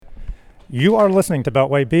You are listening to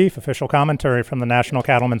Beltway Beef, official commentary from the National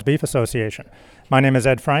Cattlemen's Beef Association. My name is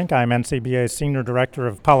Ed Frank. I'm NCBA's Senior Director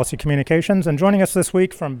of Policy Communications, and joining us this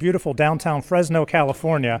week from beautiful downtown Fresno,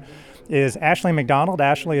 California, is Ashley McDonald.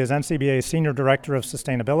 Ashley is NCBA's Senior Director of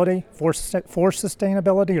Sustainability, for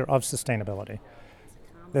Sustainability or of Sustainability?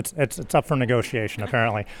 It's up for negotiation,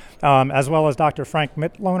 apparently. As well as Dr. Frank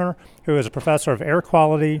Mitloehner, who is a professor of air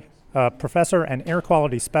quality, professor and air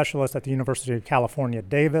quality specialist at the University of California,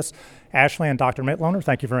 Davis. Ashley and Dr. Mitloehner,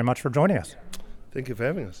 thank you very much for joining us. Thank you for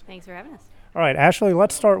having us. Thanks for having us. All right, Ashley,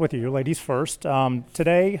 let's start with you, ladies first.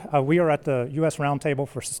 Today, we are at the U.S. Roundtable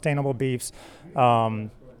for Sustainable Beef's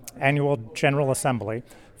annual General Assembly,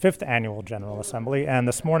 5th Annual General Assembly, and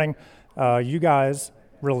this morning you guys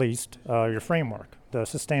released your framework, the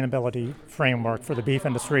sustainability framework for the beef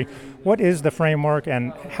industry. What is the framework,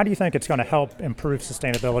 and how do you think it's going to help improve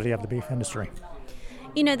sustainability of the beef industry?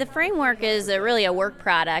 You know, the framework is really a work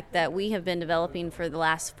product that we have been developing for the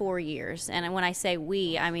last 4 years. And when I say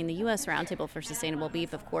we, I mean the U.S. Roundtable for Sustainable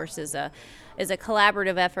Beef, of course, is a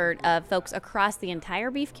collaborative effort of folks across the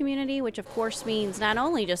entire beef community, which of course means not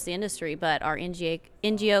only just the industry, but our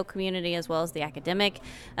NGO community as well as the academic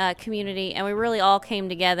community. And we really all came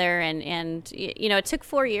together, and you know, it took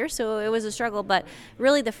 4 years, so it was a struggle, but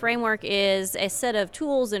really the framework is a set of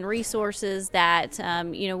tools and resources that,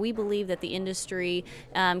 you know, we believe that the industry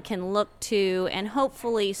can look to and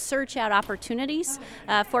hopefully search out opportunities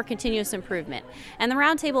for continuous improvement. And the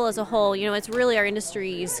roundtable as a whole, you know, it's really our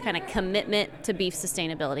industry's kind of commitment to beef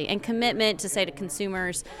sustainability and commitment to say to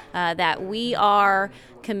consumers that we are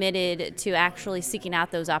committed to actually seeking out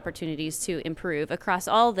those opportunities to improve across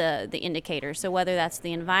all the indicators. So whether that's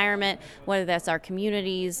the environment, whether that's our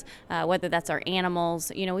communities, whether that's our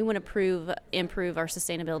animals, you know, we want to improve our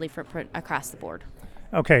sustainability footprint across the board.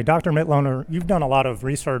 Okay, Dr. Mitloehner, you've done a lot of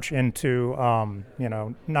research into, you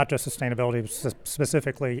know, not just sustainability,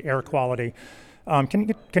 specifically air quality.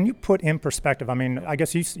 Can you put in perspective? I mean, I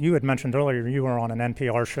guess you had mentioned earlier you were on an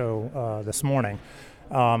NPR show this morning,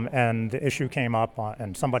 and the issue came up,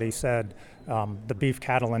 and somebody said the beef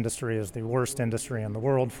cattle industry is the worst industry in the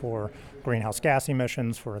world for greenhouse gas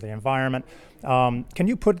emissions, for the environment. Can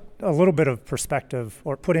you put a little bit of perspective,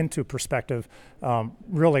 or put into perspective,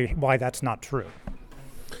 really why that's not true?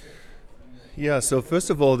 Yeah, so first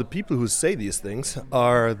of all, the people who say these things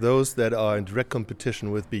are those that are in direct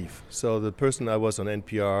competition with beef. So the person I was on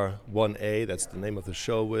NPR 1A, that's the name of the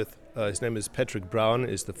show with, his name is Patrick Brown,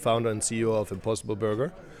 is the founder and CEO of Impossible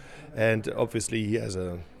Burger. And obviously he has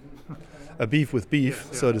a beef with beef,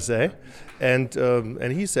 so to say.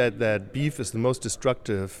 And he said that beef is the most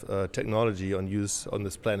destructive technology on use on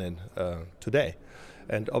this planet today.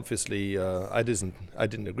 And obviously I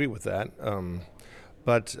didn't agree with that.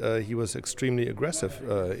 But he was extremely aggressive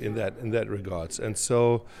in that regards, and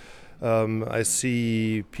so I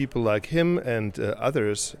see people like him and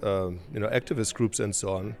others, you know, activist groups and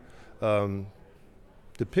so on,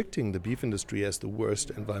 depicting the beef industry as the worst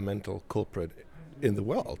environmental culprit in the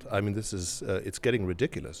world. I mean, this is it's getting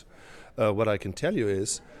ridiculous. What I can tell you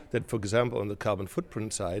is that, for example, on the carbon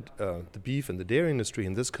footprint side, the beef and the dairy industry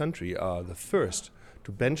in this country are the first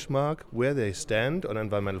to benchmark where they stand on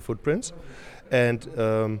environmental footprints, and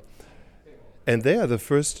they are the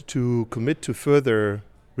first to commit to further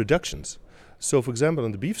reductions. So, for example,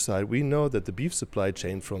 on the beef side, we know that the beef supply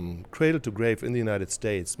chain from cradle to grave in the United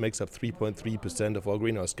States makes up 3.3% of all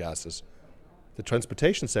greenhouse gases. The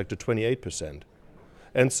transportation sector, 28%,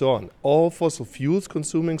 and so on. All fossil fuels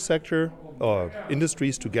consuming sector or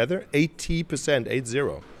industries together, 80%,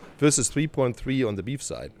 80, versus 3.3 on the beef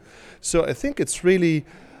side. So I think it's really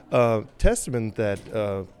a testament that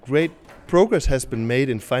great progress has been made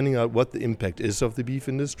in finding out what the impact is of the beef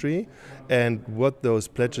industry and what those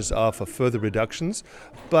pledges are for further reductions.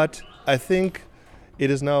 But I think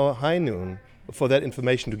it is now high noon for that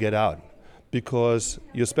information to get out, because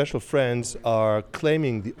your special friends are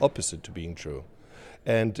claiming the opposite to being true.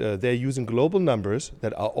 And they're using global numbers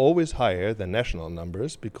that are always higher than national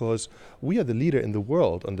numbers, because we are the leader in the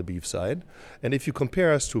world on the beef side. And if you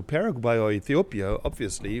compare us to Paraguay or Ethiopia,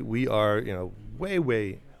 obviously we are, you know,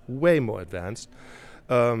 way more advanced,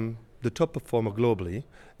 the top performer globally.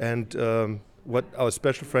 And what our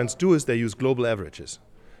special friends do is they use global averages.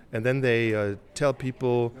 And then they tell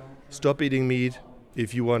people, stop eating meat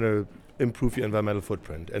if you want to improve your environmental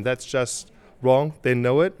footprint. And that's just wrong. They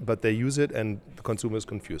know it, but they use it, and the consumer is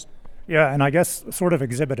confused. Yeah, and I guess sort of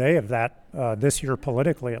Exhibit A of that this year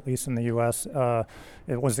politically, at least in the U.S.,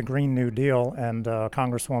 it was the Green New Deal, and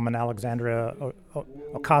Congresswoman Alexandria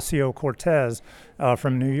Ocasio-Cortez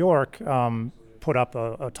from New York put up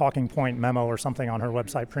a talking point memo or something on her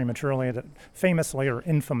website prematurely that famously or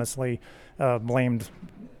infamously blamed,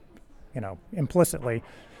 implicitly,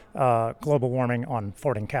 global warming on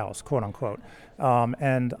farting cows, quote unquote.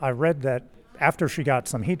 And I read that after she got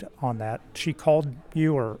some heat on that, she called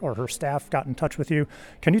you or her staff got in touch with you.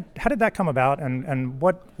 How did that come about, and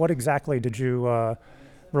what exactly did you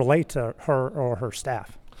relate to her or her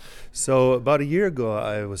staff? So about a year ago,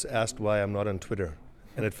 I was asked why I'm not on Twitter.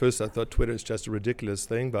 And at first I thought Twitter is just a ridiculous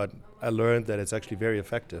thing, but I learned that it's actually very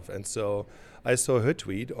effective. And so I saw her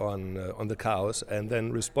tweet on the cows and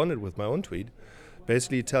then responded with my own tweet,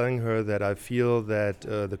 basically telling her that I feel that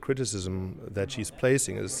the criticism that she's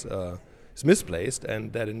placing is misplaced,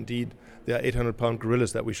 and that indeed there are 800-pound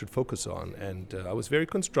gorillas that we should focus on. And I was very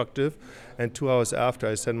constructive, and 2 hours after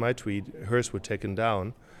I sent my tweet, hers were taken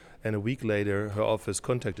down, and a week later her office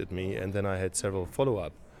contacted me, and then I had several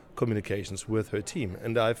follow-up communications with her team.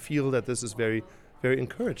 And I feel that this is very, very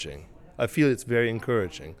encouraging. I feel it's very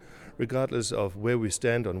encouraging. Regardless of where we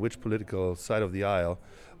stand on which political side of the aisle,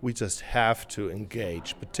 we just have to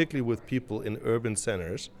engage, particularly with people in urban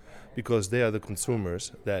centers, because they are the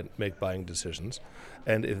consumers that make buying decisions.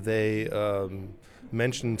 And if they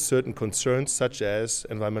mention certain concerns, such as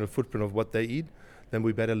environmental footprint of what they eat, then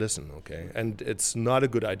we better listen, okay? And it's not a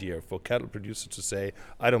good idea for cattle producers to say,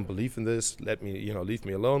 I don't believe in this, leave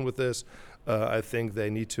me alone with this. I think they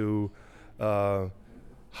need to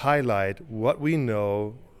highlight what we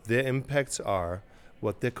know their impacts are,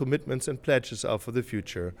 what their commitments and pledges are for the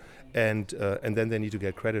future, and then they need to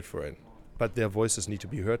get credit for it. But their voices need to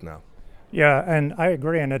be heard now. Yeah, and I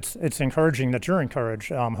agree, and it's encouraging that you're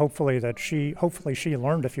encouraged. Hopefully she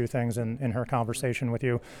learned a few things in her conversation with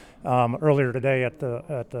you. Earlier today at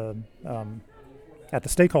the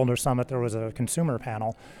stakeholder summit, there was a consumer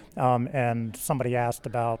panel, and somebody asked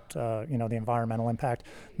about the environmental impact.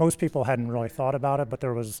 Most people hadn't really thought about it, but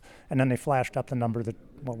and then they flashed up the number that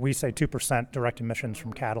what we say 2% direct emissions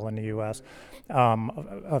from cattle in the U.S.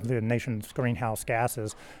 Of the nation's greenhouse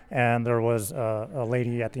gases. And there was a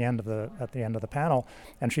lady at the end of the panel,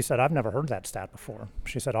 and she said, "I've never heard that stat before."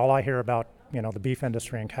 She said, "All I hear about the beef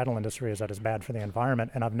industry and cattle industry is that it's bad for the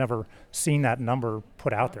environment, and I've never seen that number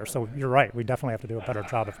put out there." So you're right, we definitely have to do a better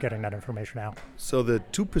job of getting that information out. So the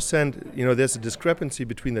 2%, there's a discrepancy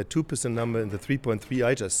between the 2% number and the 3.3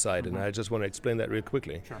 I just cited, and I just want to explain that real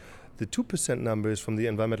quickly. Sure. The 2% number is from the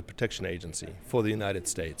Environmental Protection Agency for the United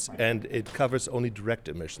States, and it covers only direct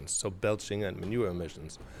emissions, so belching and manure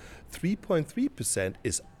emissions. 3.3%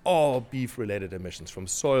 is all beef-related emissions, from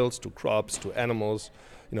soils to crops to animals,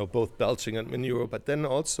 both belching and manure, but then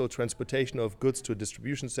also transportation of goods to a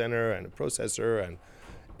distribution center and a processor and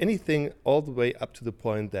anything all the way up to the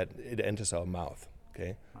point that it enters our mouth,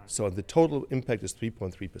 okay? So the total impact is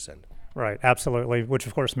 3.3%. Right, absolutely, which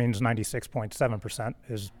of course means 96.7%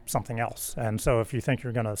 is something else. And so if you think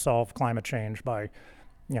you're going to solve climate change by,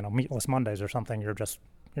 Meatless Mondays or something, you're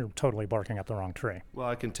totally barking up the wrong tree. Well,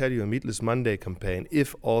 I can tell you a Meatless Monday campaign,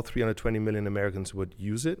 if all 320 million Americans would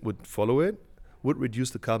use it, would follow it, would reduce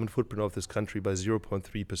the carbon footprint of this country by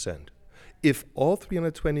 0.3%. If all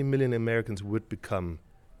 320 million Americans would become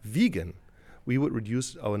vegan, we would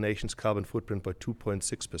reduce our nation's carbon footprint by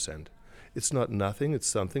 2.6%. It's not nothing, it's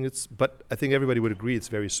something, but I think everybody would agree it's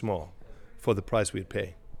very small for the price we'd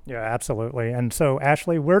pay. Yeah, absolutely. And so,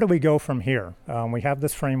 Ashley, where do we go from here? We have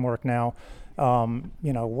this framework now.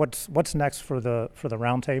 What's next for the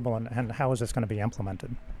roundtable, and how is this going to be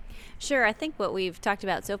implemented? Sure. I think what we've talked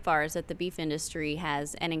about so far is that the beef industry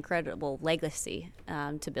has an incredible legacy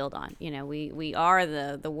to build on. We are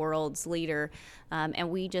the world's leader, and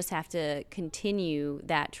we just have to continue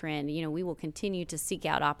that trend. We will continue to seek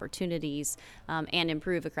out opportunities and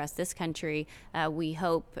improve across this country. We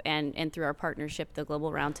hope, and through our partnership, the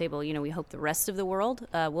Global Roundtable, we hope the rest of the world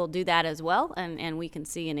will do that as well, and we can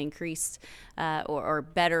see an increased or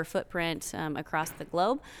better footprint across the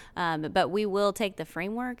globe. But we will take the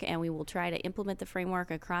framework and we will try to implement the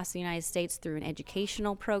framework across the United States through an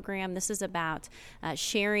educational program. This is about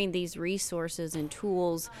sharing these resources and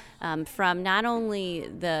tools from not only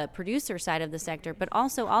the producer side of the sector, but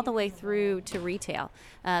also all the way through to retail.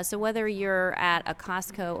 So whether you're at a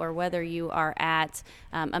Costco or whether you are at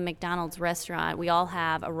a McDonald's restaurant, we all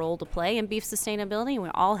have a role to play in beef sustainability, and we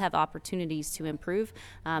all have opportunities to improve.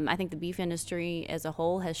 I think the beef industry as a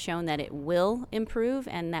whole has shown that it will improve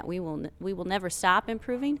and that we will never stop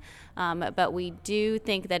improving. But we do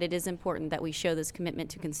think that it is important that we show this commitment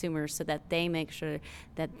to consumers so that they make sure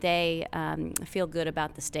that they feel good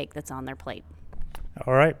about the steak that's on their plate.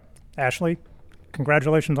 All right. Ashley,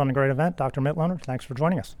 congratulations on the great event. Dr. Mitloehner, thanks for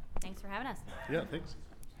joining us. Thanks for having us. Yeah, thanks.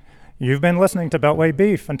 You've been listening to Beltway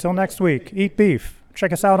Beef. Until next week, eat beef.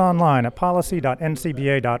 Check us out online at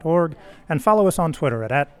policy.ncba.org and follow us on Twitter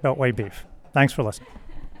at @BeltwayBeef. Thanks for listening.